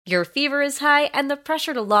Your fever is high, and the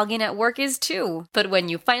pressure to log in at work is too. But when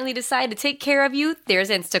you finally decide to take care of you, there's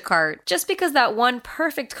Instacart. Just because that one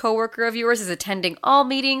perfect coworker of yours is attending all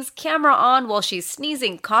meetings, camera on while she's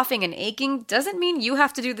sneezing, coughing, and aching, doesn't mean you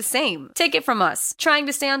have to do the same. Take it from us. Trying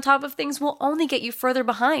to stay on top of things will only get you further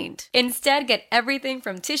behind. Instead, get everything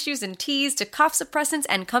from tissues and teas to cough suppressants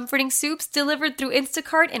and comforting soups delivered through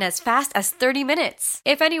Instacart in as fast as 30 minutes.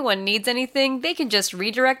 If anyone needs anything, they can just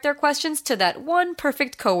redirect their questions to that one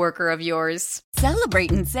perfect coworker of yours. Celebrate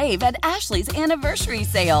and save at Ashley's Anniversary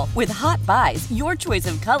Sale. With Hot Buys, your choice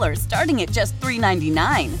of colors starting at just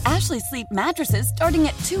 $3.99. Ashley Sleep mattresses starting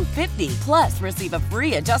at $2.50. Plus, receive a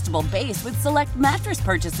free adjustable base with select mattress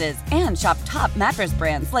purchases. And shop top mattress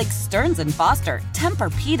brands like Stearns & Foster,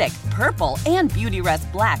 Tempur-Pedic, Purple, and Beautyrest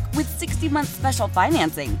Black with 60-month special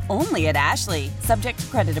financing. Only at Ashley. Subject to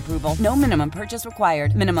credit approval. No minimum purchase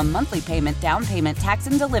required. Minimum monthly payment, down payment, tax,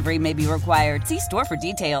 and delivery may be required. See store for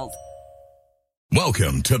details.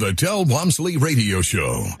 Welcome to the Del Walmsley Radio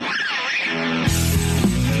Show.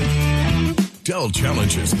 Del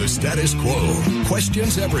challenges the status quo,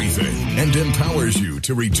 questions everything, and empowers you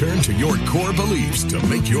to return to your core beliefs to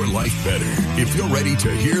make your life better. If you're ready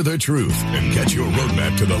to hear the truth and get your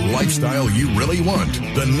roadmap to the lifestyle you really want,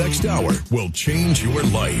 the next hour will change your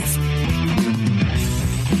life.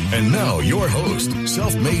 And now, your host,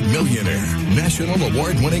 self-made millionaire, national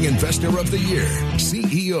award-winning investor of the year,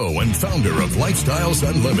 CEO and founder of Lifestyles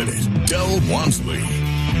Unlimited, Del Walmsley.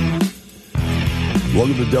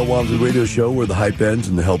 Welcome to the Del Walmsley Radio Show, where the hype ends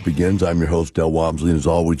and the help begins. I'm your host, Del Walmsley, and as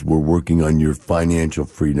always, we're working on your financial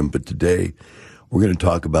freedom. But today, we're going to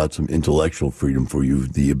talk about some intellectual freedom for you,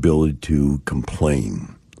 the ability to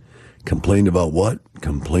complain. Complain about what?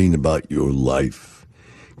 Complain about your life.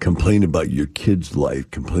 Complain about your kid's life,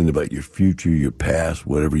 complain about your future, your past,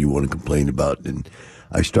 whatever you want to complain about. And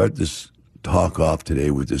I start this talk off today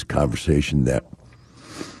with this conversation that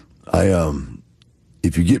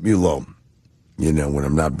if you get me alone, you know, when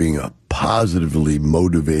I'm not being a positively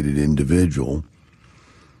motivated individual,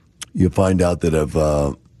 you find out that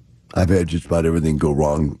I've had just about everything go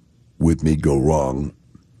wrong with me go wrong.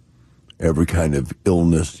 Every kind of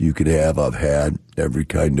illness you could have, I've had. Every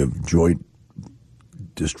kind of joint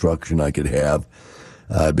destruction I could have.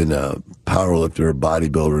 I've been a power lifter, a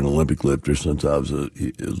bodybuilder, an Olympic lifter since I was a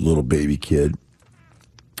little baby kid.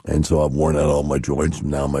 And so I've worn out all my joints.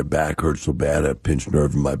 Now my back hurts so bad, I have a pinched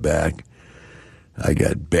nerve in my back. I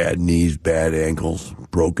got bad knees, bad ankles,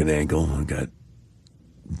 broken ankle. I got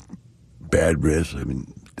bad wrists. I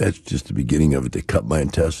mean, that's just the beginning of it. They cut my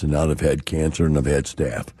intestine out. I've had cancer and I've had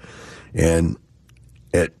staph. And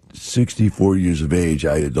at 64 years of age,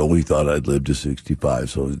 I had only thought I'd live to 65.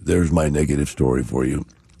 So there's my negative story for you.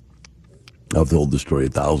 I've told the story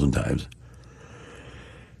 1,000 times.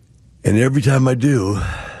 And every time I do,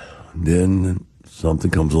 then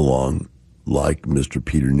something comes along, like Mr.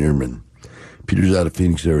 Peter Neerman. Peter's out of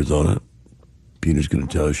Phoenix, Arizona. Peter's going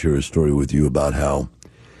to share his story with you about how,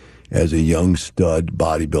 as a young stud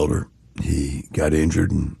bodybuilder, he got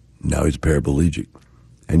injured and now he's a paraplegic.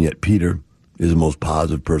 And yet Peter is the most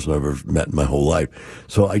positive person I've ever met in my whole life.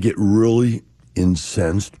 So I get really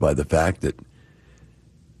incensed by the fact that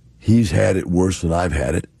he's had it worse than I've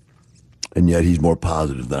had it, and yet he's more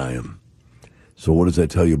positive than I am. So what does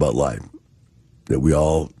that tell you about life? That we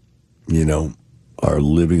all, you know, are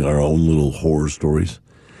living our own little horror stories?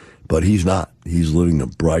 But he's not. He's living a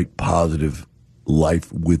bright, positive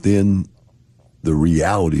life within the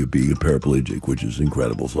reality of being a paraplegic, which is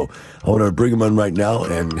incredible. So I want to bring him on right now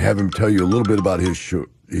and have him tell you a little bit about his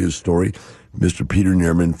story. Mr. Peter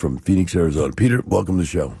Neerman from Phoenix, Arizona. Peter, welcome to the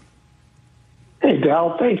show. Hey,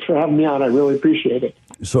 Dal. Thanks for having me on. I really appreciate it.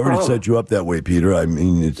 Sorry to set you up that way, Peter. I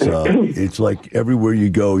mean, it's like everywhere you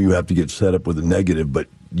go, you have to get set up with a negative, but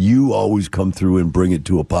you always come through and bring it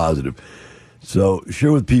to a positive. So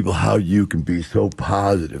share with people how you can be so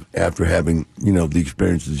positive after having, you know, the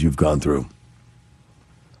experiences you've gone through.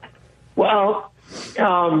 Well,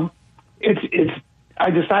 I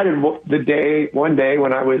decided one day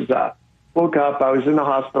when I was woke up, I was in the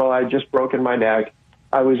hospital. I had just broken my neck.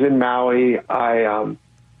 I was in Maui. I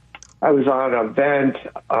was on a vent.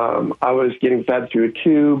 I was getting fed through a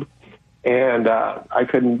tube, and I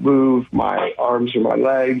couldn't move my arms or my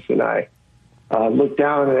legs. And I looked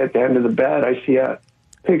down, and at the end of the bed, I see a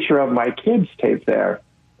picture of my kids taped there.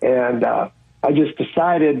 And I just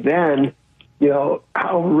decided then, you know,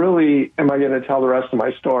 how really am I going to tell the rest of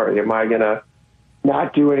my story? Am I going to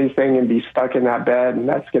not do anything and be stuck in that bed, and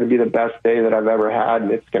that's going to be the best day that I've ever had,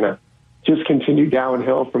 and it's going to just continue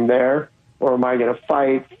downhill from there? Or am I going to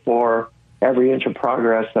fight for every inch of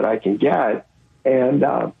progress that I can get? and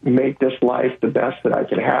make this life the best that I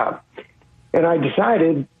could have. And I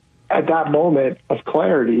decided at that moment of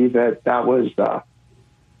clarity that that was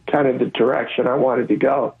kind of the direction I wanted to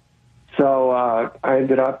go. So I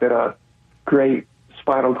ended up in a great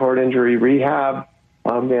spinal cord injury rehab.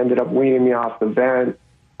 They ended up weaning me off the vent.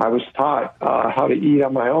 I was taught how to eat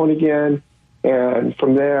on my own again. And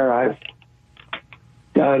from there, I've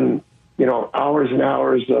done, hours and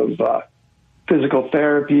hours of physical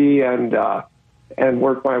therapy and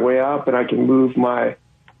work my way up. And I can move my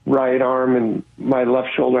right arm, and my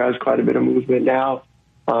left shoulder has quite a bit of movement now.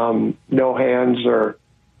 No hands or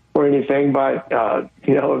anything, but,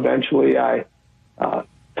 eventually I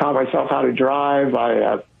taught myself how to drive. I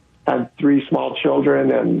have had 3 small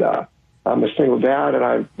children, and I'm a single dad, and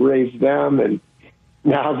I've raised them, and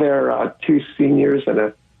now they're 2 seniors and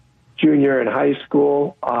a junior in high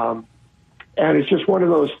school. And it's just one of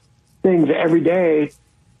those things. Every day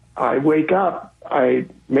I wake up, I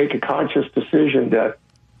make a conscious decision to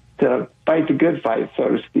fight the good fight, so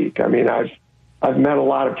to speak. I mean, I've met a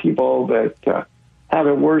lot of people that have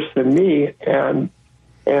it worse than me, and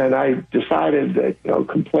I decided that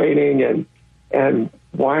complaining and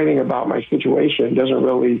whining about my situation doesn't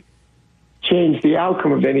really change the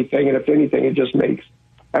outcome of anything, and if anything, it just makes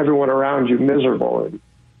everyone around you miserable, and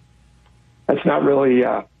that's not really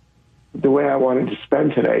the way I wanted to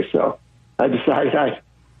spend today. So I decided I'd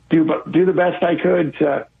do the best I could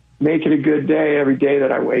to make it a good day every day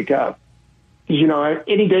that I wake up. Because,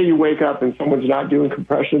 any day you wake up and someone's not doing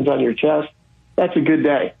compressions on your chest, that's a good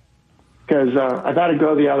day. Because I've had to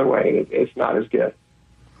go the other way, and it's not as good.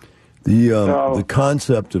 The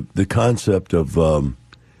concept of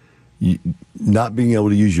not being able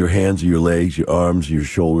to use your hands or your legs, your arms, your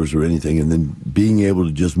shoulders, or anything, and then being able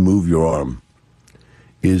to just move your arm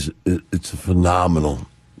it's a phenomenal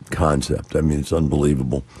concept. I mean, it's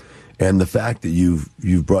unbelievable. And the fact that you've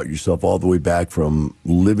brought yourself all the way back from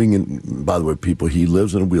living in, by the way, people, he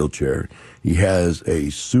lives in a wheelchair. He has a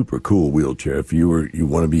super cool wheelchair. If you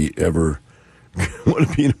want to be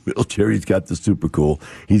in a wheelchair, he's got the super cool.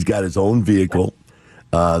 He's got his own vehicle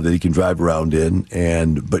that he can drive around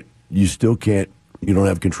in, but you still can't, you don't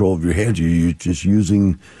have control of your hands. You're just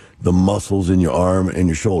using the muscles in your arm and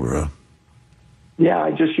your shoulder, huh? Yeah,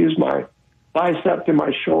 I just use my bicep and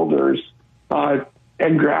my shoulders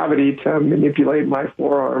and gravity to manipulate my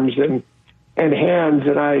forearms and hands,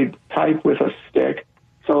 and I type with a stick.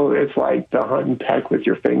 So it's like the hunt and peck with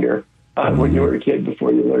your finger when you were a kid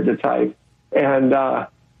before you learned to type. And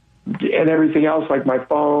everything else, like my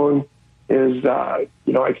phone is, I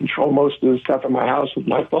control most of the stuff in my house with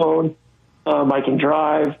my phone. I can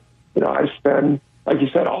drive. I spend, like you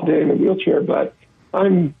said, all day in a wheelchair, but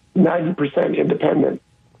I'm 90% independent.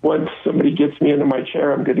 Once somebody gets me into my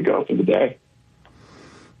chair, I'm good to go for the day.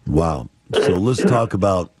 Wow. So let's talk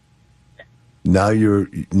about now you're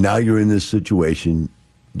in this situation.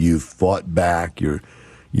 You've fought back.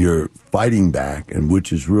 You're fighting back, and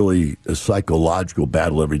which is really a psychological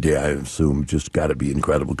battle every day, I assume. Just got to be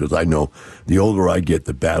incredible, because I know the older I get,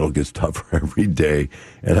 the battle gets tougher every day.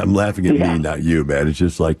 And I'm laughing at me, not you, man. It's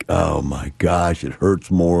just like, oh my gosh, it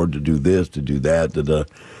hurts more to do this, to do that.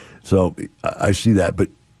 So I see that. But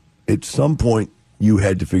at some point, you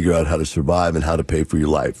had to figure out how to survive and how to pay for your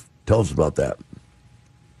life. Tell us about that.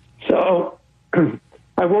 So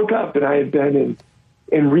I woke up, and I had been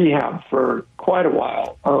in rehab for quite a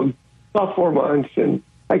while, about 4 months, and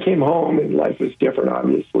I came home, and life was different,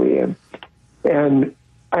 obviously, and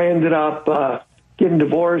I ended up getting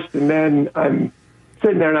divorced, and then I'm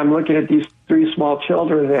sitting there, and I'm looking at these 3 small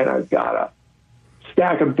children, and I've got a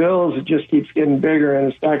stack of bills that just keeps getting bigger,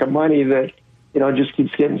 and a stack of money that just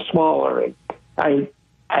keeps getting smaller, and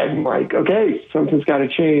I'm like, okay, something's got to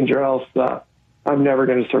change, or else I'm never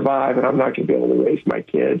going to survive, and I'm not going to be able to raise my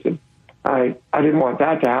kids. And I didn't want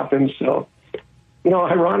that to happen. So,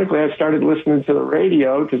 ironically, I started listening to the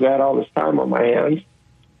radio because I had all this time on my hands,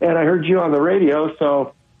 and I heard you on the radio.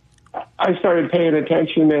 So I started paying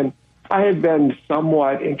attention, and I had been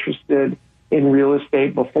somewhat interested in real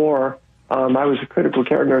estate before. I was a critical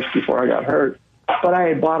care nurse before I got hurt, but I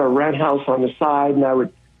had bought a rent house on the side, and I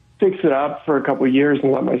would fix it up for a couple of years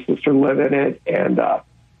and let my sister live in it. And I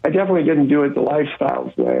definitely didn't do it the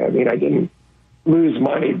lifestyles way. I mean, I didn't lose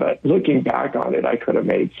money, but looking back on it, I could have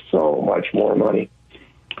made so much more money.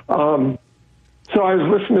 So I was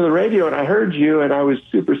listening to the radio, and I heard you, and I was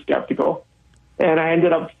super skeptical. And I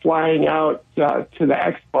ended up flying out to the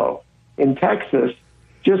expo in Texas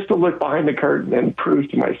just to look behind the curtain and prove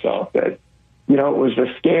to myself that, it was a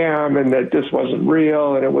scam and that this wasn't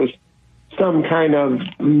real, and it was some kind of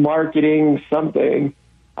marketing something.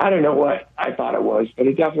 I don't know what I thought it was, but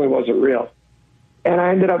it definitely wasn't real. And I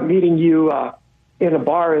ended up meeting you in a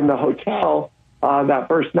bar in the hotel that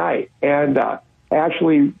first night. And I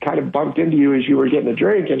actually kind of bumped into you as you were getting a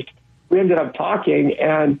drink, and we ended up talking,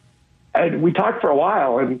 and we talked for a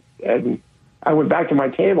while, and I went back to my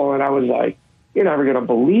table, and I was like, you're never going to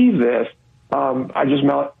believe this. I just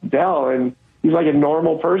met Del, and he's like a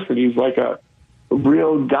normal person. He's like a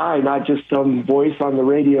real guy, not just some voice on the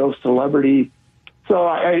radio celebrity. So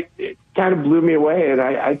it kind of blew me away. And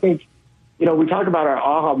I think, we talk about our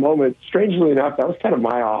aha moments. Strangely enough, that was kind of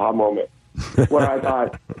my aha moment, where I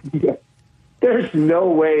thought, there's no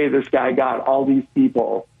way this guy got all these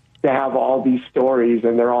people to have all these stories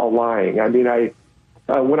and they're all lying. I mean,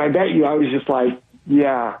 when I met you, I was just like,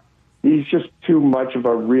 yeah, he's just too much of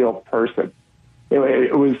a real person.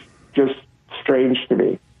 It was just strange to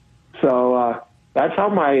me. So that's how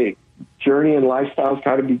my journey and lifestyles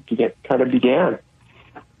kind of began.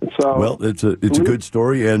 So, well, it's a good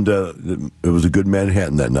story, and it was a good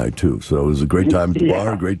Manhattan that night too. So it was a great time at the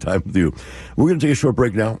bar, a great time with you. We're going to take a short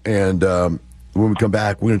break now, and when we come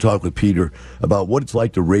back, we're going to talk with Peter about what it's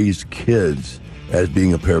like to raise kids as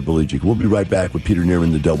being a paraplegic. We'll be right back with Peter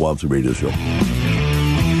Neerman, the Del Walmsley Radio Show.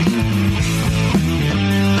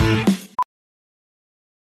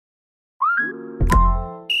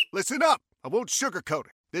 Listen up. I won't sugarcoat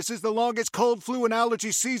it. This is the longest cold, flu, and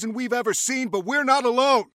allergy season we've ever seen, but we're not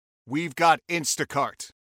alone. We've got Instacart.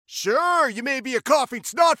 Sure, you may be a coughing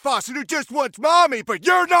snot faucet who just wants mommy, but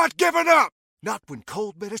you're not giving up. Not when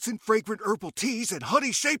cold medicine, fragrant herbal teas, and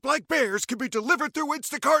honey shaped like bears can be delivered through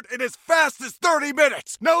Instacart in as fast as 30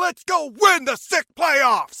 minutes. Now let's go win the sick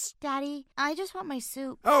playoffs. Daddy, I just want my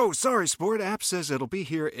soup. Oh, sorry, Sport. App says it'll be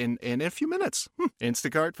here in a few minutes.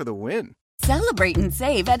 Instacart for the win. Celebrate and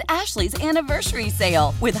save at Ashley's Anniversary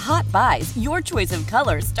Sale. With Hot Buys, your choice of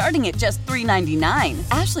colors starting at just $3.99.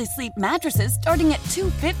 Ashley Sleep mattresses starting at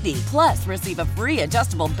 $2.50. Plus, receive a free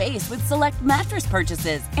adjustable base with select mattress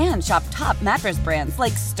purchases. And shop top mattress brands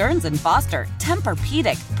like Stearns & Foster,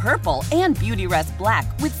 Tempur-Pedic, Purple, and Beautyrest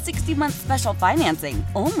Black with 60-month special financing.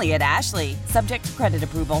 Only at Ashley. Subject to credit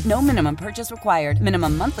approval. No minimum purchase required.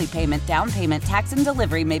 Minimum monthly payment, down payment, tax, and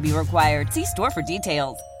delivery may be required. See store for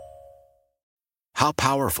details. How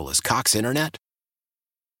powerful is Cox Internet?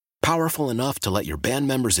 Powerful enough to let your band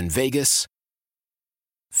members in Vegas,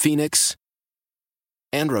 Phoenix,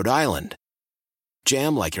 and Rhode Island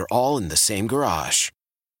jam like you're all in the same garage.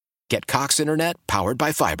 Get Cox Internet powered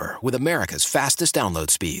by fiber with America's fastest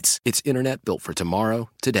download speeds. It's internet built for tomorrow,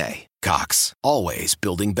 today. Cox, always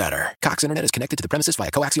building better. Cox Internet is connected to the premises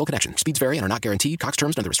via coaxial connection. Speeds vary and are not guaranteed. Cox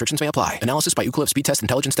terms and other restrictions may apply. Analysis by Ookla Speed Test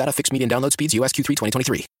Intelligence Data. Fixed median download speeds. US Q3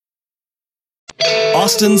 2023.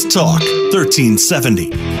 Austin's Talk, 1370.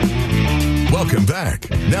 Welcome back.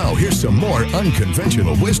 Now here's some more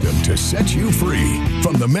unconventional wisdom to set you free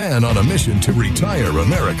from the man on a mission to retire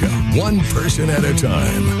America, one person at a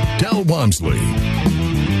time, Del Walmsley.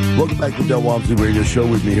 Welcome back to the Del Walmsley Radio Show.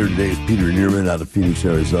 With me here today is Peter Neerman out of Phoenix,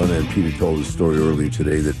 Arizona. And Peter told his story earlier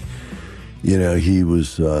today that, he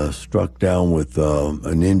was struck down with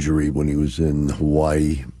an injury when he was in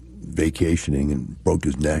Hawaii vacationing and broke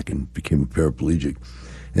his neck and became a paraplegic.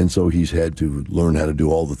 And so he's had to learn how to do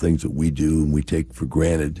all the things that we do and we take for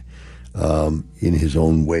granted in his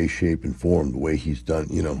own way, shape, and form, the way he's done,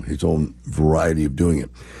 his own variety of doing it.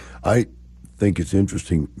 I think it's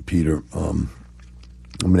interesting, Peter. I'm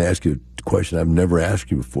going to ask you a question I've never asked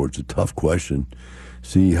you before. It's a tough question.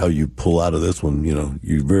 See how you pull out of this one.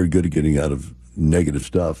 You're very good at getting out of negative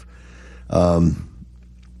stuff.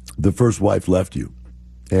 The first wife left you,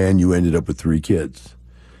 and you ended up with 3 kids.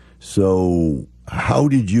 So how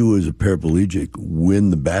did you as a paraplegic win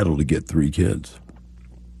the battle to get 3 kids?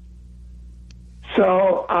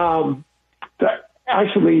 So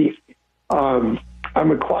actually, I'm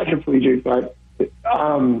a quadriplegic, but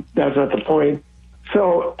that's not the point.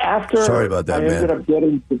 So after Sorry about that, I ended up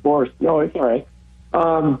getting divorced. No, it's all right.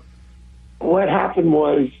 What happened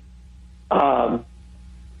was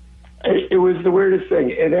it was the weirdest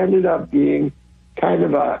thing. It ended up being kind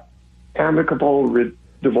of a amicable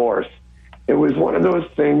divorce. It was one of those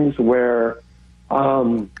things where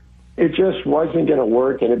it just wasn't going to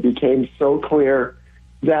work, and it became so clear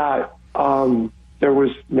that there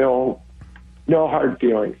was no hard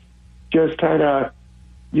feelings. Just kind of,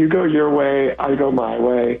 you go your way, I go my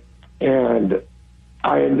way, and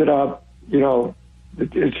I ended up,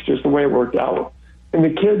 it's just the way it worked out. And the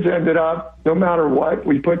kids ended up, no matter what,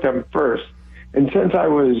 we put them first. And since I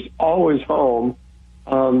was always home,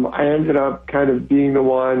 I ended up kind of being the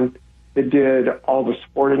one that did all the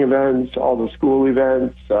sporting events, all the school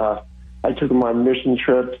events. I took them on mission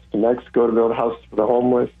trips to Mexico to build houses for the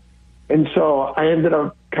homeless. And so I ended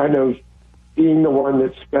up kind of being the one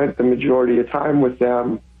that spent the majority of time with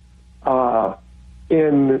them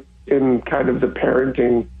in kind of the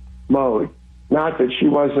parenting mode. Not that she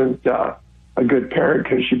wasn't a good parent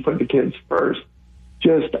because she put the kids first.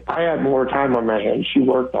 Just I had more time on my hands. She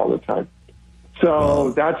worked all the time.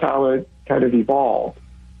 So that's how it kind of evolved.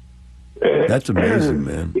 That's amazing,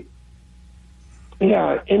 man.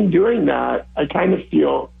 Yeah, in doing that, I kind of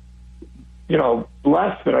feel,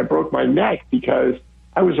 blessed that I broke my neck because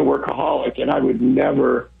I was a workaholic and I would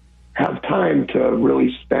never have time to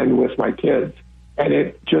really spend with my kids. And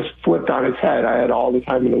it just flipped on its head. I had all the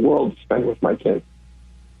time in the world to spend with my kids.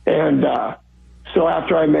 And so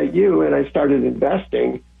after I met you and I started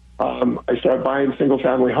investing, I started buying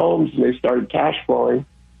single-family homes and they started cash flowing.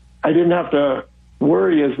 I didn't have to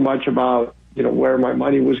worry as much about, where my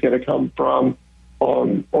money was going to come from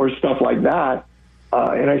or stuff like that.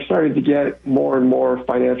 And I started to get more and more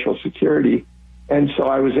financial security. And so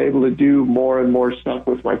I was able to do more and more stuff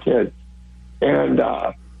with my kids. And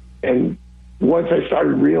once I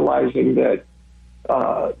started realizing that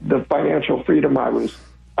the financial freedom I was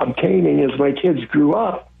obtaining as my kids grew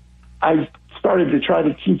up, I started to try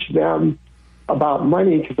to teach them about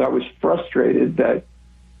money because I was frustrated that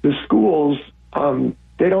the schools,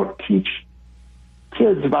 they don't teach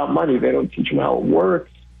kids about money. They don't teach them how it works.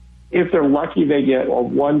 If they're lucky, they get a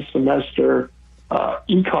one semester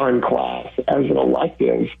econ class as an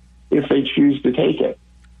elective if they choose to take it,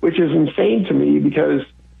 which is insane to me because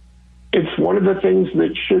it's one of the things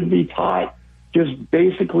that should be taught just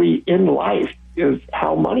basically in life is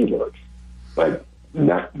how money works. But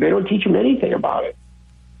they don't teach them anything about it.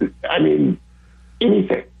 I mean,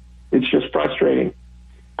 anything. It's just frustrating.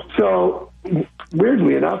 So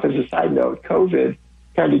weirdly enough, as a side note, COVID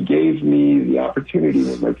kind of gave me the opportunity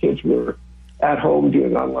when my kids were at home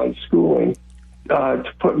doing online schooling to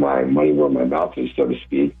put my money where my mouth is, so to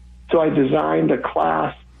speak. So I designed a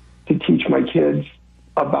class to teach my kids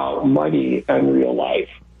about money and real life.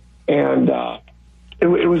 And it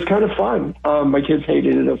was kind of fun. My kids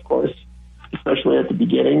hated it, of course, especially at the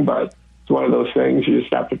beginning, but it's one of those things you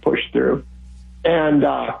just have to push through. And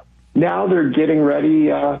now they're getting ready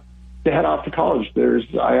to head off to college.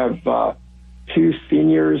 I have 2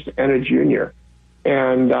 seniors and a junior.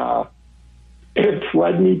 And it's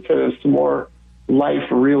led me to some more life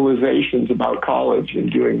realizations about college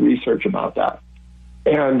and doing research about that.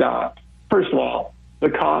 And first of all, the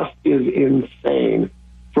cost is insane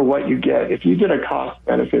for what you get. If you did a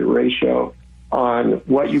cost-benefit ratio on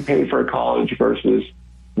what you pay for a college versus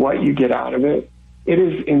what you get out of it, it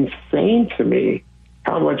is insane to me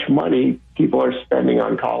how much money people are spending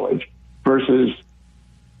on college versus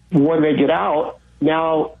when they get out,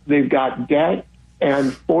 now they've got debt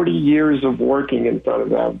and 40 years of working in front of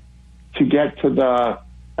them to get to the,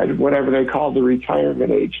 whatever they call the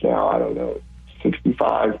retirement age now, I don't know,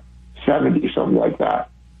 65, 70, something like that.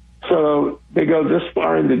 So they go this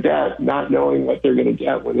far into debt, not knowing what they're going to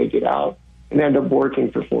get when they get out, and end up working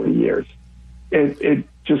for 40 years. It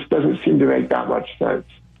just doesn't seem to make that much sense.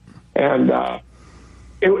 And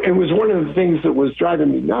it was one of the things that was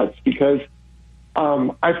driving me nuts because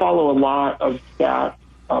I follow a lot of stats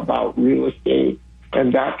about real estate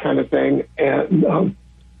and that kind of thing. And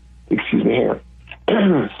excuse me here.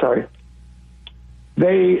 Sorry.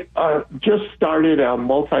 They just started a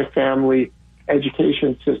multifamily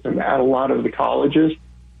education system at a lot of the colleges.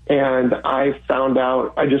 And I found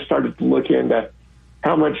out, I just started to look into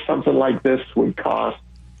how much something like this would cost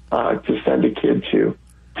to send a kid to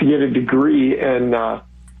get a degree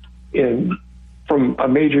from a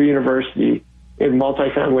major university in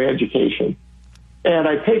multifamily education. And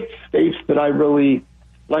I picked states that I really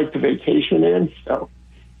like to vacation in. So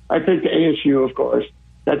I picked ASU, of course.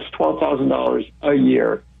 That's $12,000 a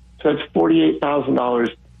year. So that's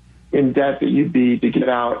 $48,000 in debt that you'd be to get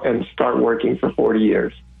out and start working for 40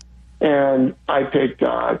 years. And I picked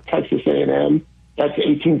Texas A&M. That's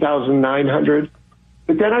 $18,900.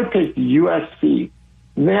 But then I picked USC.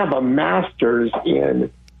 And they have a master's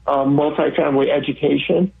in multifamily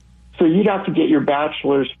education. So you'd have to get your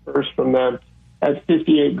bachelor's first from them at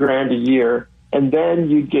 $58,000 a year, and then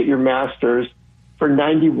you'd get your master's for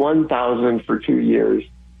 $91,000 for 2 years.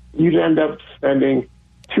 You'd end up spending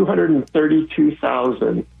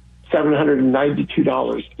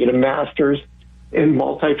 $232,792 to get a master's in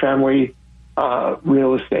multifamily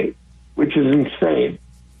real estate, which is insane.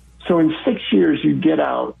 So in 6 years, you get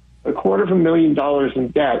out $250,000 in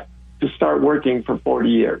debt to start working for 40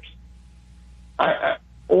 years.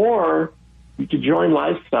 Or you could join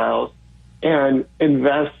Lifestyles and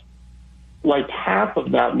invest like half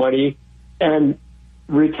of that money and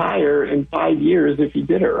retire in 5 years if you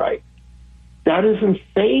did it right. That is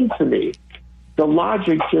insane to me. the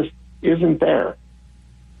logic just isn't there.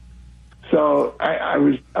 So I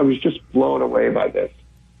was just blown away by this.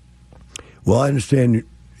 Well, I understand,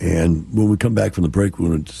 and when we come back from the break, we're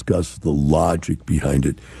going to discuss the logic behind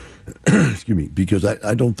it. Excuse me, because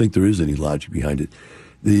I don't think there is any logic behind it.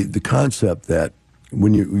 The concept that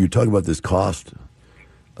when you talk about this cost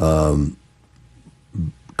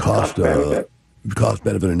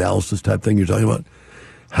benefit analysis type thing you're talking about,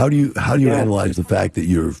 how do you analyze the fact that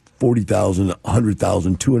you're $40,000,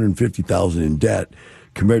 $100,000, $250,000 in debt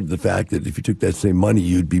compared to the fact that if you took that same money,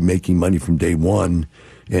 you'd be making money from day one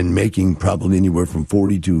and making probably anywhere from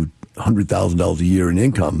 $40,000 to $100,000 a year in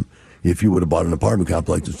income if you would have bought an apartment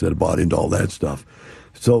complex instead of bought into all that stuff.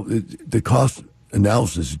 So the cost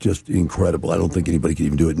analysis is just incredible. I don't think anybody can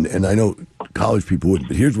even do it. And I know college people wouldn't,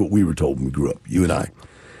 but here's what we were told when we grew up, you and I.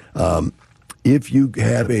 If you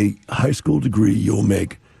have a high school degree, you'll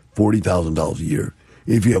make $40,000 a year.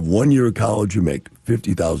 If you have 1 year of college, you make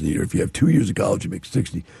 $50,000 a year. If you have 2 years of college, you make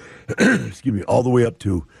 $60,000. Excuse me, all the way up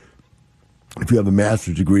to, if you have a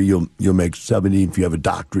master's degree, you'll make $70,000. If you have a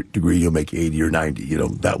doctorate degree, you'll make $80,000 or $90,000. You know,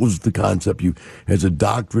 that was the concept. You, as a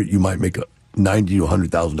doctorate, you might make $90,000 to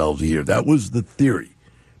 $100,000 a year. That was the theory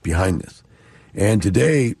behind this. And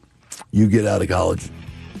today, you get out of college,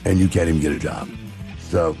 and you can't even get a job.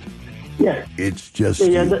 So, yeah, it's just.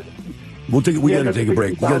 We got to take a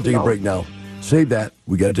break. We got to take a break now. Save that.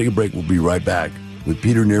 We got to take a break. We'll be right back with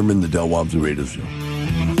Peter Neerman, the Del Walmsley Radio Show.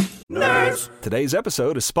 Nerds! Today's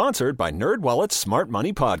episode is sponsored by NerdWallet's Smart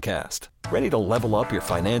Money Podcast. Ready to level up your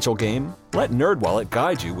financial game? Let NerdWallet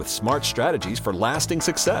guide you with smart strategies for lasting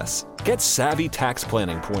success. Get savvy tax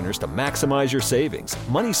planning pointers to maximize your savings,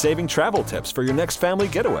 money-saving travel tips for your next family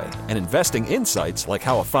getaway, and investing insights like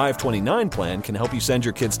how a 529 plan can help you send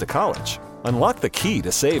your kids to college. Unlock the key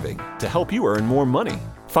to saving to help you earn more money.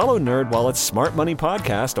 Follow NerdWallet's Smart Money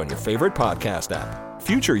Podcast on your favorite podcast app.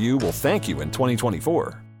 Future you will thank you in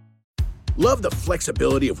 2024. Love the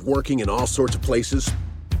flexibility of working in all sorts of places?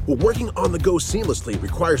 Well, working on the go seamlessly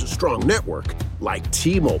requires a strong network like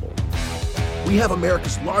T-Mobile. We have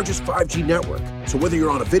America's largest 5G network, so whether you're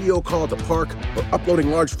on a video call at the park or uploading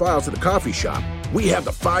large files at the coffee shop, we have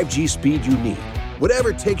the 5G speed you need.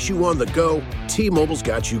 Whatever takes you on the go, T-Mobile's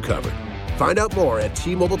got you covered. Find out more at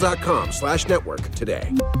T-Mobile.com/network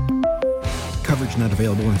today. Coverage not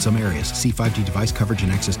available in some areas. See 5G device coverage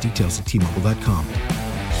and access details at T-Mobile.com.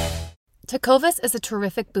 Tecovas is a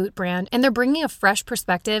terrific boot brand, and they're bringing a fresh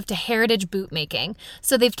perspective to heritage boot making.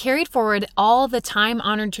 So they've carried forward all the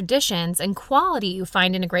time-honored traditions and quality you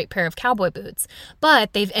find in a great pair of cowboy boots,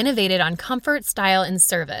 but they've innovated on comfort, style, and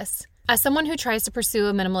service. As someone who tries to pursue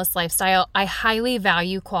a minimalist lifestyle, I highly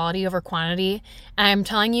value quality over quantity, and I'm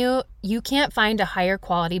telling you, you can't find a higher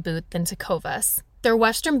quality boot than Tecovas. Their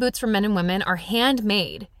Western boots for men and women are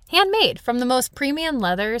handmade from the most premium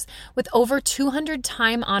leathers with over 200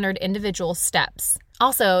 time-honored individual steps.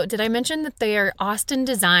 Also, did I mention that they are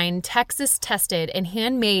Austin-designed, Texas-tested, and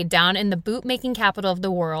handmade down in the boot-making capital of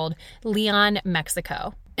the world, Leon,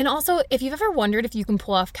 Mexico. And also, if you've ever wondered if you can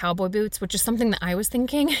pull off cowboy boots, which is something that I was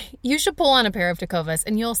thinking, you should pull on a pair of Tecovas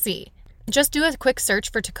and you'll see. Just do a quick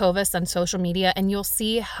search for Tecovas on social media and you'll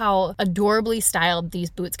see how adorably styled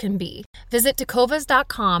these boots can be. Visit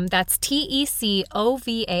tecovas.com, that's TECOVAS.com,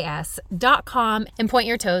 and point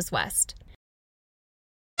your toes west.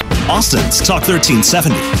 Austin's Talk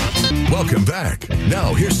 1370. Welcome back.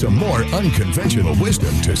 Now here's some more unconventional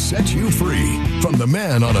wisdom to set you free from the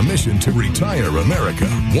man on a mission to retire America,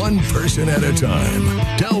 one person at a time,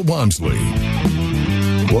 Del Walmsley.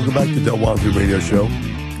 Welcome back to the Del Walmsley Radio Show.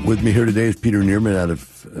 With me here today is Peter Neerman out of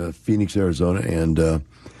Phoenix, Arizona. And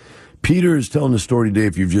Peter is telling the story today,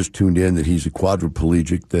 if you've just tuned in, that he's a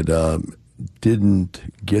quadriplegic that didn't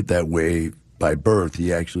get that way by birth.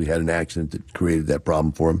 He actually had an accident that created that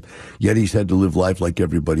problem for him. Yet he's had to live life like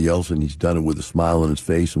everybody else, and he's done it with a smile on his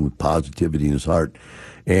face and with positivity in his heart.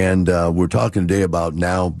 And we're talking today about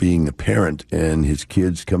now being a parent and his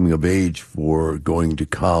kids coming of age for going to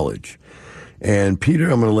college. And Peter,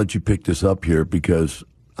 I'm going to let you pick this up here because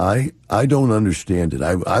I don't understand it.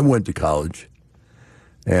 I went to college,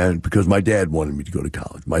 and because my dad wanted me to go to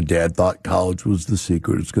college. My dad thought college was the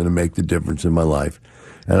secret. It's going to make the difference in my life.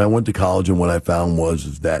 And I went to college, and what I found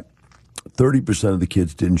was that 30% of the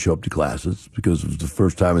kids didn't show up to classes because it was the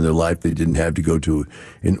first time in their life they didn't have to go to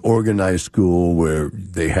an organized school where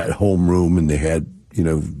they had homeroom and they had,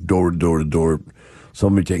 door to door,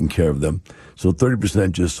 somebody taking care of them. So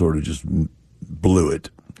 30% just sort of just blew it.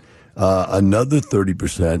 Another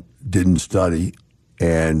 30% didn't study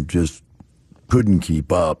and just couldn't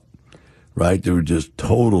keep up, right? They were just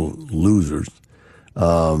total losers.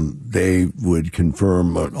 They would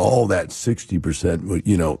confirm all that 60%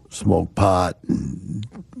 would, smoke pot and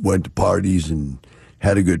went to parties and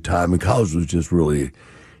had a good time. And college was just really,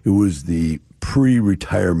 it was the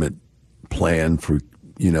pre-retirement plan for,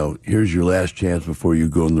 here's your last chance before you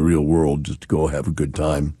go in the real world, just to go have a good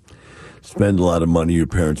time. Spend a lot of money, your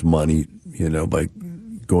parents' money, by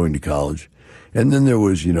going to college. And then there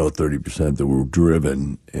was, 30% that were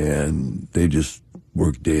driven, and they just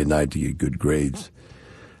worked day and night to get good grades.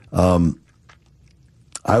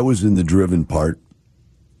 I was in the driven part,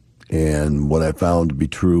 and what I found to be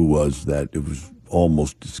true was that it was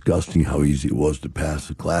almost disgusting how easy it was to pass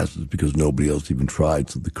the classes because nobody else even tried,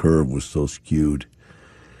 so the curve was so skewed.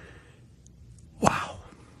 Wow.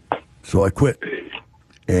 So I quit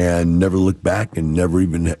and never looked back and never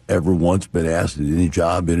even ever once been asked at any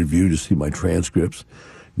job interview to see my transcripts.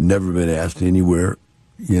 Never been asked anywhere,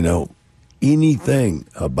 anything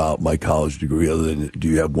about my college degree other than do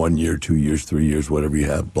you have 1 year, 2 years, 3 years, whatever you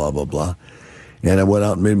have, blah, blah, blah. And I went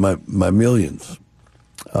out and made my millions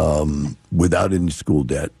without any school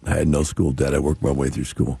debt. I had no school debt. I worked my way through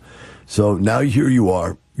school. So now here you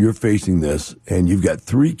are, you're facing this, and you've got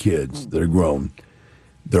 3 kids that are grown.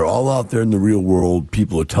 They're all out there in the real world.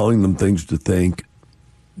 People are telling them things to think.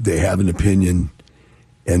 They have an opinion.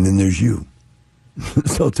 And then there's you.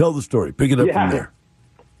 So tell the story. Pick it up from there.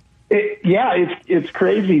 It's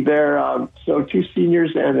crazy. They're so 2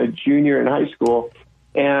 seniors and a junior in high school.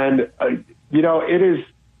 And, it is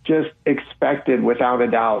just expected without a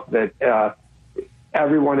doubt that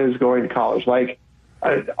everyone is going to college. Like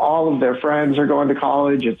all of their friends are going to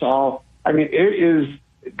college. It is,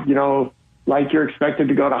 like you're expected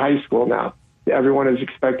to go to high school now. Everyone is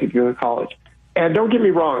expected to go to college. And don't get me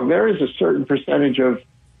wrong, there is a certain percentage of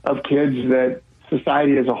kids that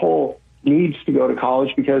society as a whole needs to go to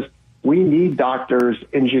college because we need doctors,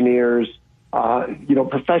 engineers,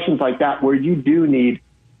 professions like that where you do need,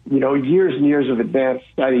 years and years of advanced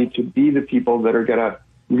study to be the people that are going to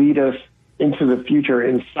lead us into the future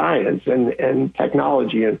in science and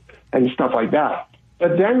technology and stuff like that.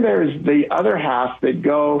 But then there's the other half that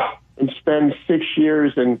go and spend 6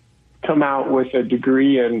 years and come out with a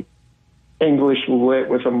degree in English lit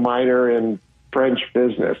with a minor in French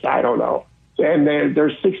business. I don't know. And they're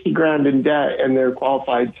 $60,000 in debt and they're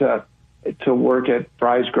qualified to work at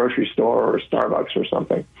Fry's grocery store or Starbucks or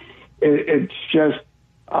something. It's just,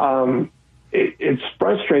 it's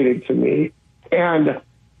frustrating to me. And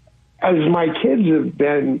as my kids have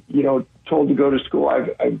been, told to go to school,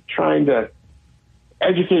 I'm trying to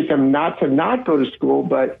educate them not to go to school,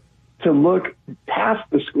 but to look past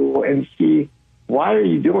the school and see, why are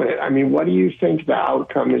you doing it? I mean, what do you think the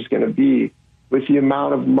outcome is going to be with the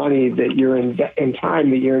amount of money that you're and time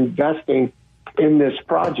that you're investing in this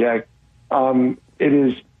project? It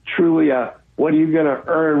is truly what are you going to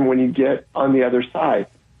earn when you get on the other side?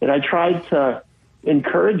 And I tried to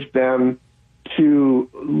encourage them to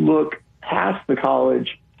look past the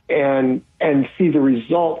college and see the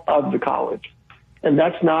result of the college. And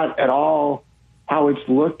that's not at all how it's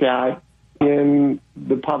looked at in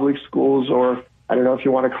the public schools, or I don't know if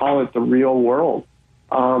you want to call it the real world.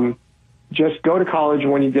 Just go to college,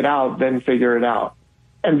 when you get out, then figure it out.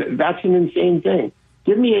 And that's an insane thing.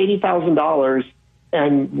 Give me $80,000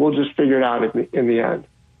 and we'll just figure it out in the end.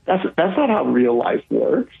 That's not how real life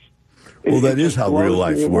works. Well, that is how real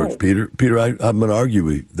life works, Peter. Peter, I'm going to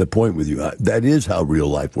argue the point with you. That is how real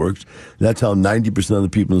life works. That's how 90% of the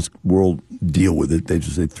people in this world deal with it. They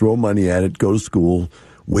throw money at it, go to school,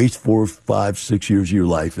 waste 4, 5, 6 years of your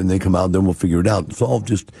life, and they come out, and then we'll figure it out.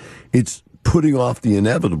 It's putting off the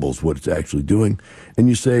inevitable is what it's actually doing. And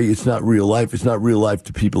you say it's not real life. It's not real life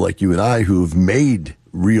to people like you and I who have made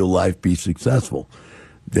real life be successful.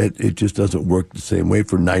 That it just doesn't work the same way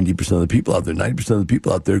for 90% of the people out there. 90% of the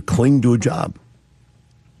people out there cling to a job.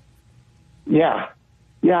 Yeah.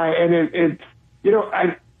 And it's,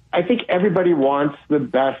 I think everybody wants the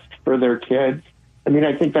best for their kids. I mean,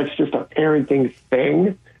 I think that's just a parenting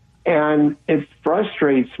thing. And it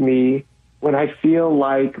frustrates me when I feel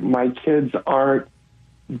like my kids aren't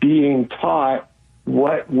being taught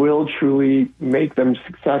what will truly make them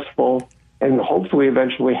successful and hopefully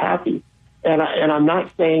eventually happy. And I'm not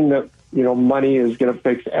saying that, money is going to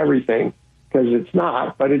fix everything, because it's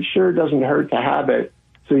not, but it sure doesn't hurt to have it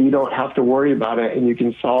so you don't have to worry about it and you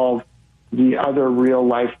can solve the other real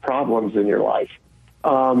life problems in your life.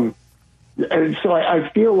 And so I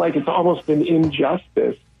feel like it's almost an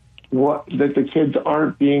injustice that the kids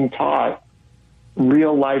aren't being taught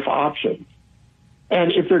real life options.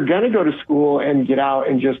 And if they're going to go to school and get out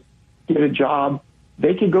and just get a job,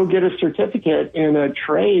 they could go get a certificate in a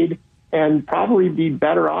trade and probably be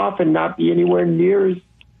better off and not be anywhere near as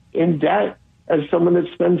in debt as someone that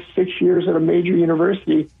spends 6 years at a major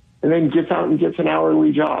university and then gets out and gets an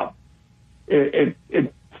hourly job. It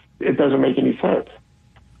doesn't make any sense.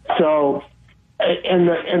 So,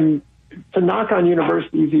 and to knock on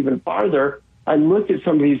universities even farther, I looked at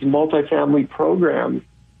some of these multifamily programs,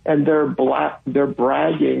 and they're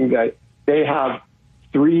bragging that they have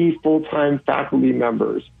 3 full-time faculty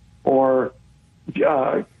members, or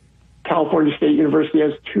California State University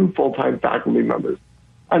has 2 full-time faculty members.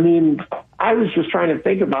 I mean, I was just trying to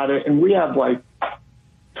think about it, and we have like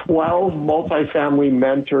 12 multifamily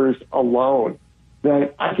mentors alone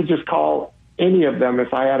that I could just call any of them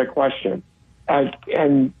if I had a question.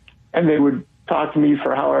 And they would talk to me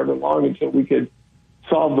for however long until we could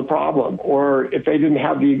solve the problem. Or if they didn't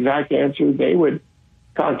have the exact answer, they would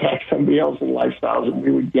contact somebody else in Lifestyles and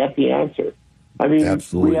we would get the answer. I mean,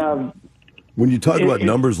 absolutely. We have... When you talk about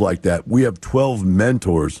numbers like that, we have 12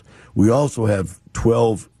 mentors. We also have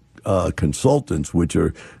 12 consultants, which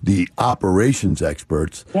are the operations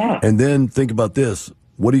experts. Yeah. And then think about this.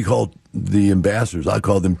 What do you call the ambassadors? I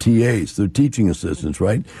call them TAs. They're teaching assistants,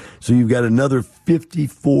 right? So you've got another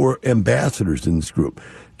 54 ambassadors in this group.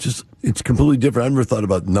 It's completely different. I've never thought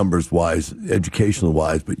about numbers-wise,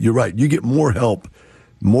 educational-wise, but you're right. You get more help,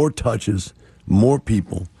 more touches, more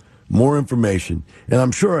people, more information. And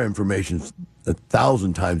I'm sure our information is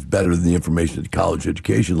 1,000 times better than the information at the college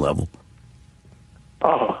education level.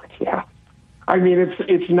 Oh, yeah. I mean,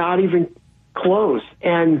 it's not even close.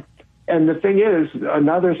 And the thing is,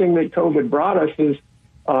 another thing that COVID brought us is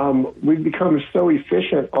we've become so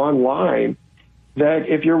efficient online that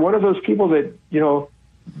if you're one of those people that,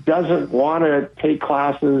 doesn't want to take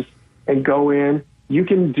classes and go in, you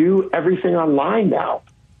can do everything online now.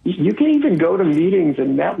 You can even go to meetings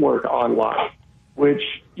and network online, which,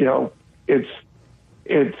 it's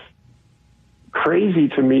crazy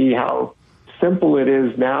to me how simple it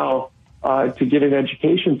is now to get an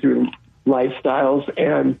education through Lifestyles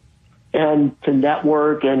and to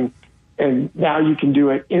network, and now you can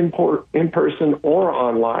do it in person or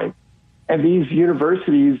online. And these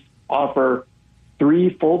universities offer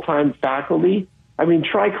 3 full-time faculty. I mean,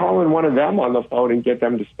 try calling one of them on the phone and get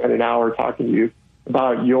them to spend an hour talking to you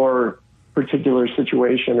about your particular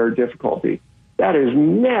situation or difficulty. That is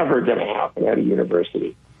never going to happen at a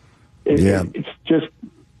university. It's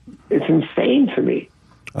insane to me.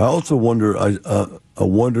 I also wonder, I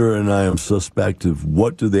wonder, and I am suspect of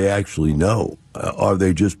what do they actually know? Are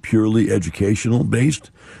they just purely educational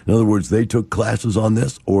based? In other words, they took classes on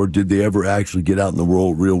this, or did they ever actually get out in the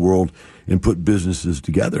real world and put businesses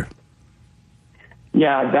together?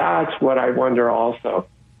 Yeah, that's what I wonder also.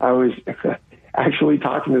 I was actually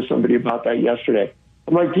talking to somebody about that yesterday.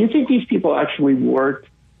 I'm like, do you think these people actually worked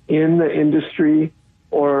in the industry,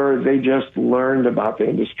 or they just learned about the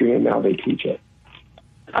industry and now they teach it?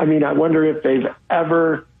 I mean, I wonder if they've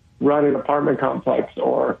ever run an apartment complex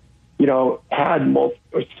or, had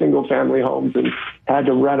multiple single-family homes and had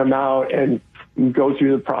to rent them out and go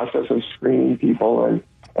through the process of screening people. And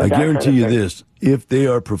I guarantee you this, if they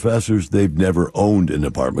are professors, they've never owned an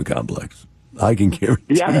apartment complex. I can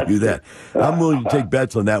guarantee you that. I'm willing to take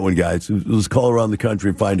bets on that one, guys. Let's call around the country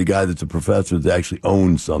and find a guy that's a professor that actually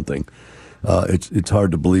owns something. It's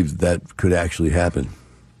hard to believe that could actually happen.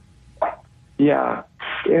 Yeah.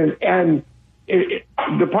 And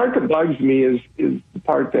the part that bugs me is the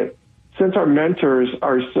part that, since our mentors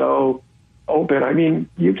are so open, I mean,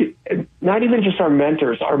 you could, not even just our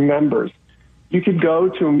mentors, our members, you could go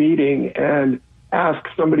to a meeting and ask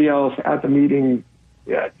somebody else at the meeting,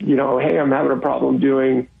 hey, I'm having a problem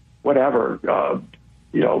doing whatever,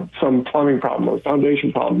 some plumbing problem or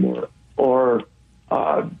foundation problem or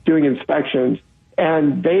doing inspections.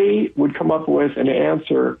 And they would come up with an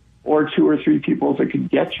answer or 2 or 3 people that could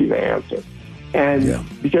get you the answer. And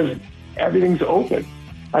because everything's open.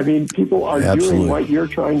 I mean, people are doing what you're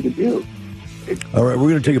trying to do. All right, we're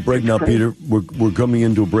going to take a break now, Peter. We're coming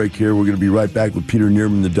into a break here. We're going to be right back with Peter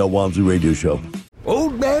Neerman, the Del Walmsley Radio Show.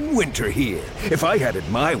 Old Man Winter here. If I had it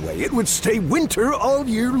my way, it would stay winter all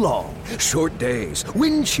year long. Short days,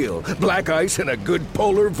 wind chill, black ice, and a good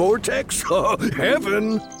polar vortex. Oh,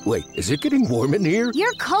 heaven. Wait, is it getting warm in here?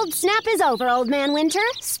 Your cold snap is over, Old Man Winter.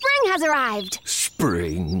 Spring has arrived.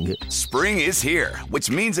 Spring. Spring is here,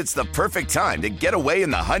 which means it's the perfect time to get away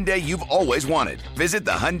in the Hyundai you've always wanted. Visit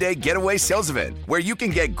the Hyundai Getaway Sales Event, where you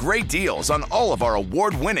can get great deals on all of our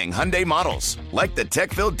award-winning Hyundai models, like the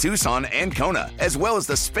tech-filled Tucson and Kona, as well as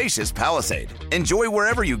the spacious Palisade. Enjoy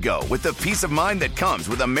wherever you go with the peace of mind that comes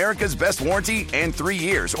with America's best warranty and 3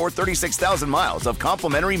 years or 36,000 miles of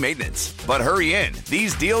complimentary maintenance. But hurry in,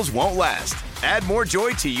 these deals won't last. Add more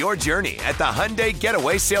joy to your journey at the Hyundai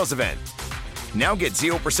Getaway Sales Event. Now get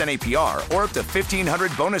 0% APR or up to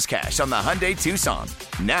 $1,500 bonus cash on the Hyundai Tucson.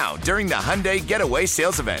 Now, during the Hyundai Getaway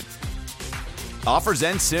Sales Event. Offers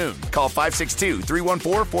end soon. Call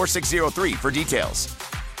 562-314-4603 for details.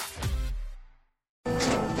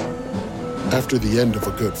 After the end of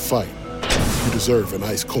a good fight, you deserve an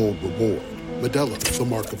ice-cold reward. Modelo is the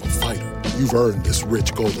mark of a fighter. You've earned this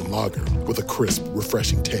rich golden lager with a crisp,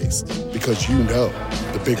 refreshing taste. Because you know,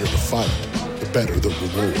 the bigger the fight, the better the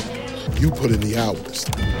reward. You put in the hours,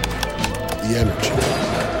 the energy,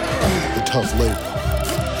 the tough labor.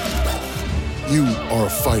 You are a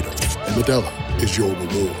fighter, and Modelo is your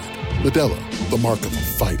reward. Modelo, the mark of a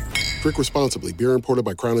fighter. Drink responsibly. Beer imported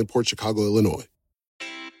by Crown Imports, Chicago, Illinois.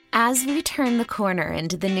 As we turn the corner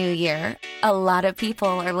into the new year, a lot of people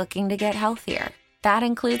are looking to get healthier. That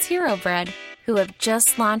includes Hero Bread, who have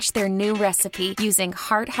just launched their new recipe using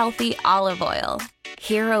heart-healthy olive oil.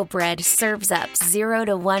 Hero Bread serves up 0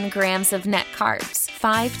 to 1 grams of net carbs,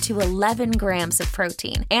 5 to 11 grams of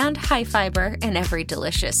protein, and high fiber in every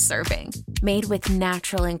delicious serving. Made with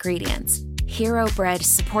natural ingredients, Hero Bread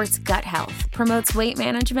supports gut health, promotes weight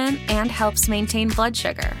management, and helps maintain blood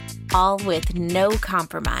sugar. All with no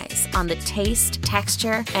compromise on the taste,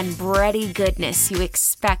 texture, and bready goodness you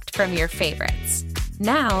expect from your favorites.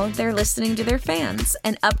 Now they're listening to their fans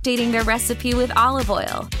and updating their recipe with olive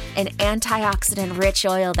oil, an antioxidant-rich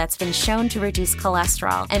oil that's been shown to reduce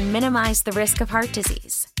cholesterol and minimize the risk of heart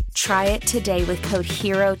disease. Try it today with code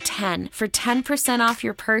HERO10 for 10% off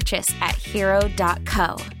your purchase at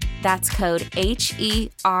hero.co. That's code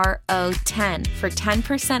HERO10 for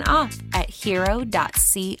 10% off at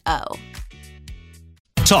hero.co.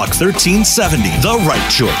 Talk 1370, the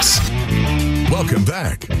right choice. Welcome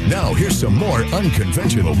back. Now here's some more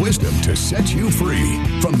unconventional wisdom to set you free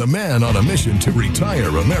from the man on a mission to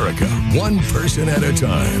retire America, one person at a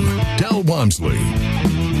time, Del Walmsley.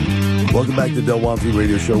 Welcome back to the Del Walmsley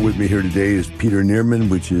Radio Show. With me here today is Peter Neerman,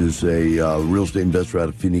 which is a real estate investor out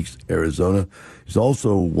of Phoenix, Arizona. He's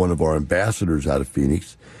also one of our ambassadors out of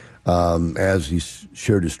Phoenix. As he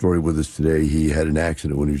shared his story with us today, he had an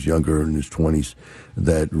accident when he was younger, in his 20s,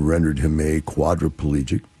 that rendered him a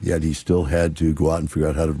quadriplegic. Yet he still had to go out and figure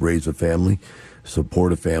out how to raise a family,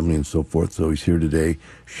 support a family, and so forth. So he's here today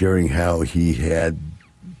sharing how he had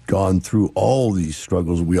gone through all these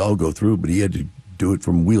struggles we all go through, but he had to do it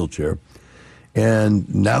from a wheelchair. And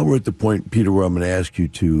now we're at the point, Peter, where I'm going to ask you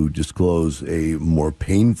to disclose a more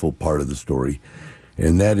painful part of the story,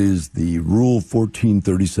 and that is the Rule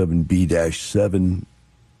 1437B-7.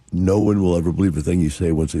 No one will ever believe a thing you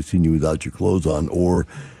say once they've seen you without your clothes on, or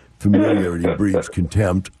familiarity breeds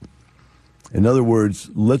contempt. In other words,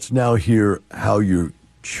 let's now hear how your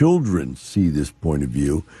children see this point of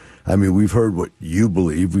view. I mean, we've heard what you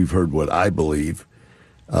believe. We've heard what I believe.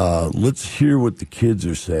 Let's hear what the kids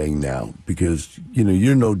are saying now, because, you know,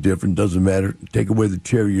 you're no different. Doesn't matter. Take away the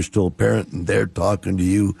chair. You're still a parent, and they're talking to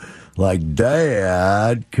you like,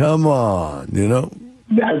 Dad, come on, you know?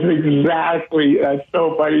 That's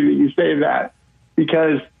so funny that you say that,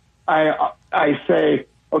 because I say,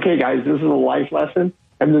 okay, guys, this is a life lesson.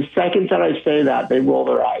 And the second that I say that, they roll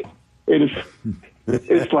their eyes.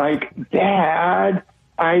 It's like, Dad,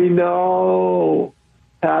 I know.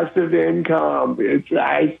 Passive income.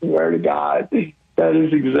 I swear to God, that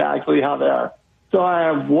is exactly how they are. So I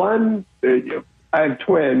have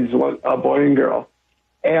twins, a boy and girl,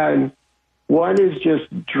 and one is just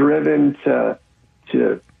driven to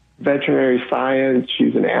veterinary science.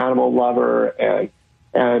 She's an animal lover,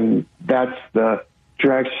 and that's the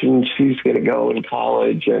direction she's going to go in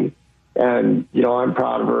college. And you know, I'm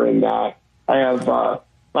proud of her in that. I have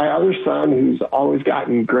my other son, who's always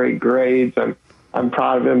gotten great grades. I'm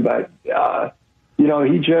proud of him, but you know,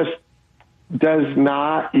 he just is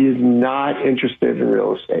not interested in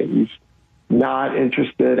real estate. He's not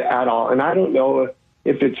interested at all, and I don't know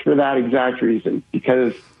if it's for that exact reason,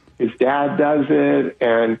 because his dad does it,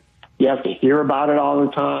 and you have to hear about it all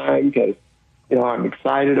the time because, you know, I'm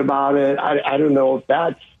excited about it. I don't know if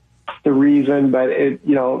that's the reason, but you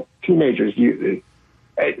know, teenagers.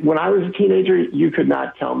 When I was a teenager, you could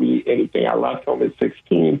not tell me anything. I left home at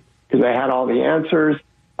 16 because I had all the answers.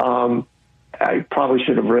 I probably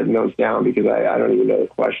should have written those down because I don't even know the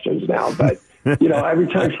questions now. But you know, every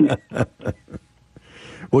time she.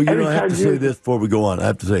 Well, you know, I have to say this before we go on. I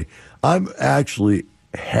have to say, I'm actually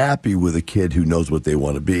happy with a kid who knows what they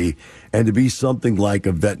want to be, and to be something like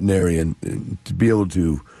a veterinarian, to be able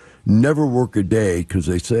to never work a day, because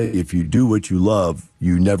they say if you do what you love,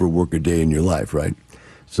 you never work a day in your life, right?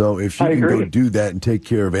 So if she can go do that and take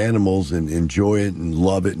care of animals and enjoy it and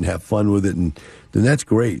love it and have fun with it, and then that's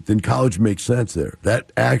great. Then college makes sense there.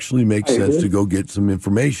 That actually makes sense to go get some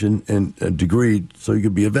information and a degree so you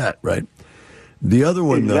could be a vet, right? The other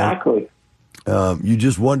one, exactly. Though, you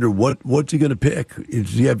just wonder what's he going to pick. Do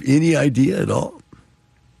you have any idea at all?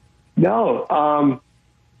 No.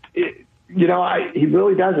 He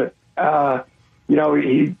really doesn't.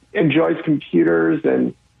 He enjoys computers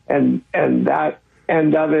and that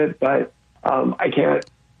end of it, but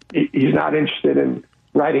he's not interested in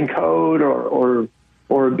writing code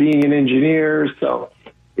or being an engineer. So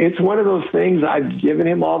it's one of those things. I've given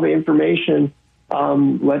him all the information.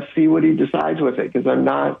 Let's see what he decides with it, because I'm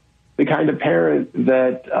not the kind of parent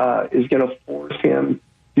that is going to force him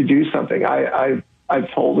to do something. I've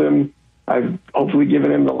told him, I've hopefully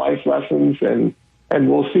given him the life lessons, and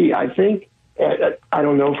we'll see. I think, I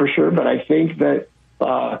don't know for sure, but I think that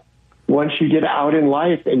once you get out in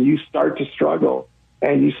life and you start to struggle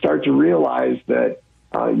and you start to realize that,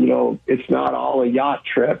 it's not all a yacht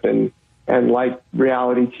trip and like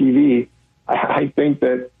reality TV, I think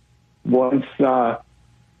that once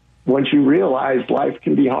you realize life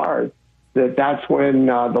can be hard, that's when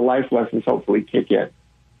the life lessons hopefully kick in.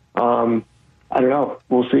 I don't know.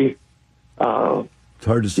 We'll see. It's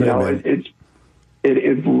hard to say, man.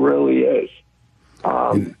 It really is.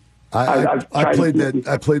 I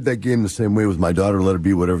played that game the same way with my daughter. Let her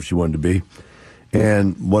be whatever she wanted to be.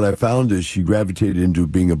 And what I found is she gravitated into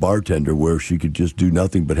being a bartender, where she could just do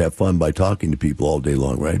nothing but have fun by talking to people all day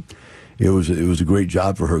long, right? It was a great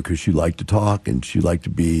job for her because she liked to talk and she liked to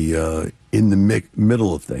be in the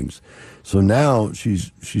middle of things. So now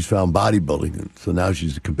she's found bodybuilding. So now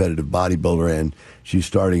she's a competitive bodybuilder, and she's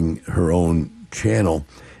starting her own channel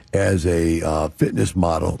as a fitness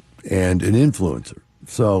model and an influencer.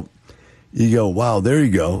 So you go, wow, there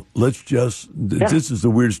you go. Let's just, this is the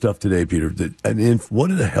weird stuff today, Peter.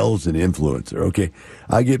 What the hell is an influencer? Okay,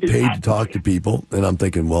 I get paid to talk to people, and I'm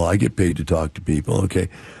thinking, well, I get paid to talk to people. Okay,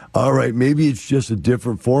 all right, maybe it's just a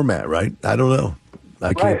different format, right? I don't know.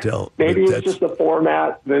 I can't tell. Maybe it's just a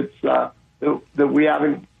format that's that we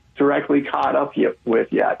haven't directly caught up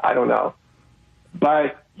with yet. I don't know.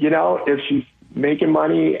 But, if she's making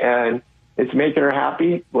money and it's making her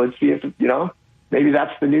happy, let's see if, maybe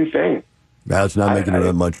that's the new thing. That's not making her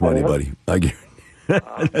that much money, buddy.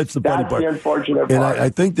 That's the funny part. The unfortunate part. And I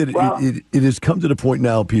think that it has come to the point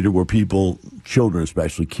now, Peter, where people, children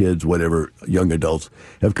especially, kids, whatever, young adults,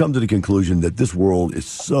 have come to the conclusion that this world is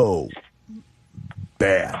so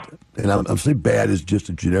bad. And I'm saying bad is just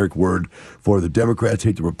a generic word for the Democrats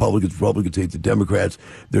hate the Republicans hate the Democrats.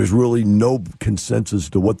 There's really no consensus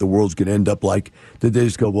to what the world's going to end up like, that they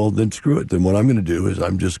just go, well, then screw it. Then what I'm going to do is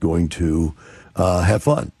I'm just going to have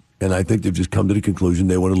fun. And I think they've just come to the conclusion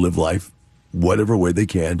they want to live life whatever way they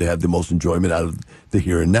can to have the most enjoyment out of the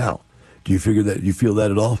here and now. Do you feel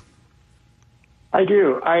that at all? I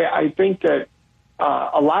do. I think that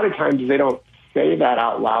a lot of times they don't say that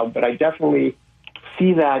out loud, but I definitely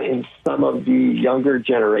see that in some of the younger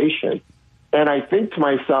generation. And I think to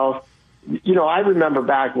myself, I remember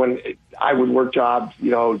back when I would work jobs,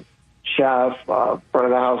 chef, front of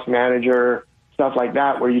the house manager, stuff like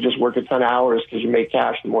that, where you just work a ton of hours because you make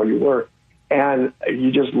cash the more you work. And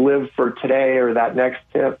you just live for today or that next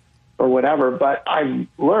tip or whatever. But I've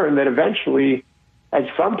learned that eventually, at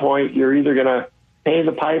some point, you're either going to pay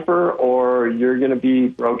the piper or you're going to be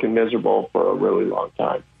broke and miserable for a really long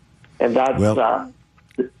time. And it's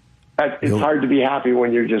hard to be happy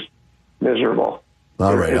when you're just miserable.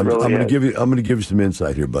 All right, I'm going to give you some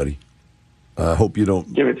insight here, buddy. I hope you don't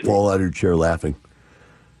fall out of your chair laughing.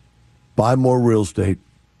 Buy more real estate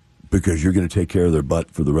because you're going to take care of their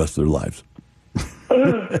butt for the rest of their lives.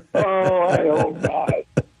 I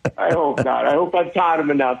hope not. I hope I've taught them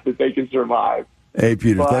enough that they can survive. Hey,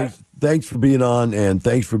 Peter, thanks for being on, and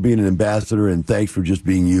thanks for being an ambassador, and thanks for just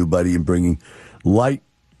being you, buddy, and bringing light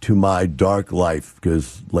to my dark life.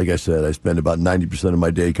 Because, like I said, I spend about 90% of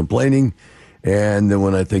my day complaining, and then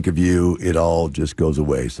when I think of you, it all just goes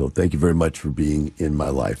away. So thank you very much for being in my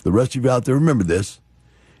life. The rest of you out there, remember this.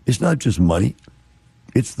 It's not just money.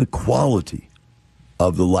 It's the quality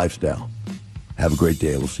of the lifestyle. Have a great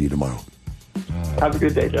day. We'll see you tomorrow. Have a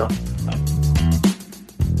good day, Joe.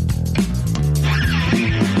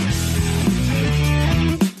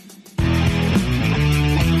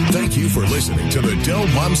 Thank you for listening to the Del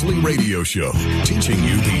Walmsley Radio Show, teaching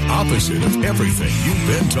you the opposite of everything you've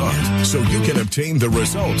been taught so you can obtain the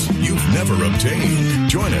results you've never obtained.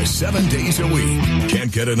 Join us 7 days a week.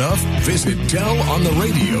 Can't get enough? Visit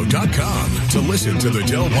DelOnTheRadio.com to listen to the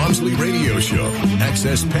Del Walmsley Radio Show,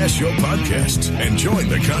 access past show podcasts, and join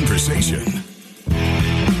the conversation.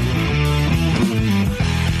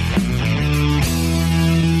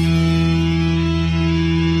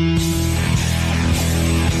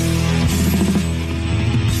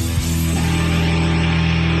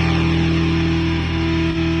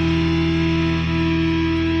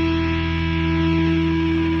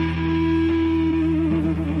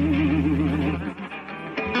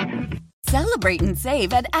 Celebrate and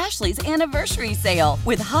save at Ashley's Anniversary Sale.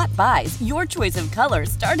 With Hot Buys, your choice of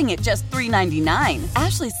colors starting at just $3.99.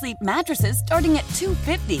 Ashley Sleep mattresses starting at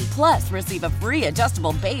 $2.50. Plus, receive a free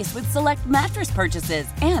adjustable base with select mattress purchases.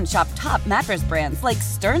 And shop top mattress brands like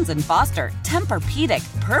Stearns & Foster,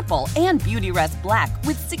 Tempur-Pedic, Purple, and Beautyrest Black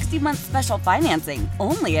with 60-month special financing.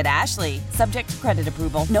 Only at Ashley. Subject to credit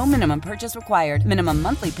approval. No minimum purchase required. Minimum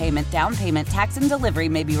monthly payment, down payment, tax, and delivery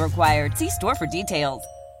may be required. See store for details.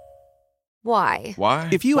 Why?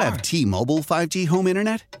 If you have T-Mobile 5G home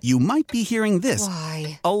internet, you might be hearing this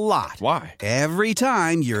a lot. Why? Every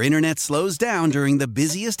time your internet slows down during the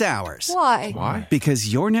busiest hours. Why?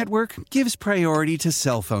 Because your network gives priority to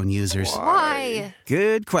cell phone users. Why?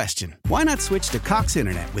 Good question. Why not switch to Cox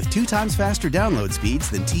Internet with 2 times faster download speeds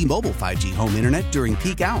than T-Mobile 5G home internet during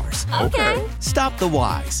peak hours? Okay. Stop the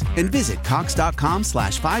whys and visit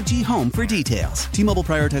cox.com/5G home for details. T-Mobile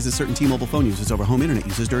prioritizes certain T-Mobile phone users over home internet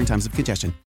users during times of congestion.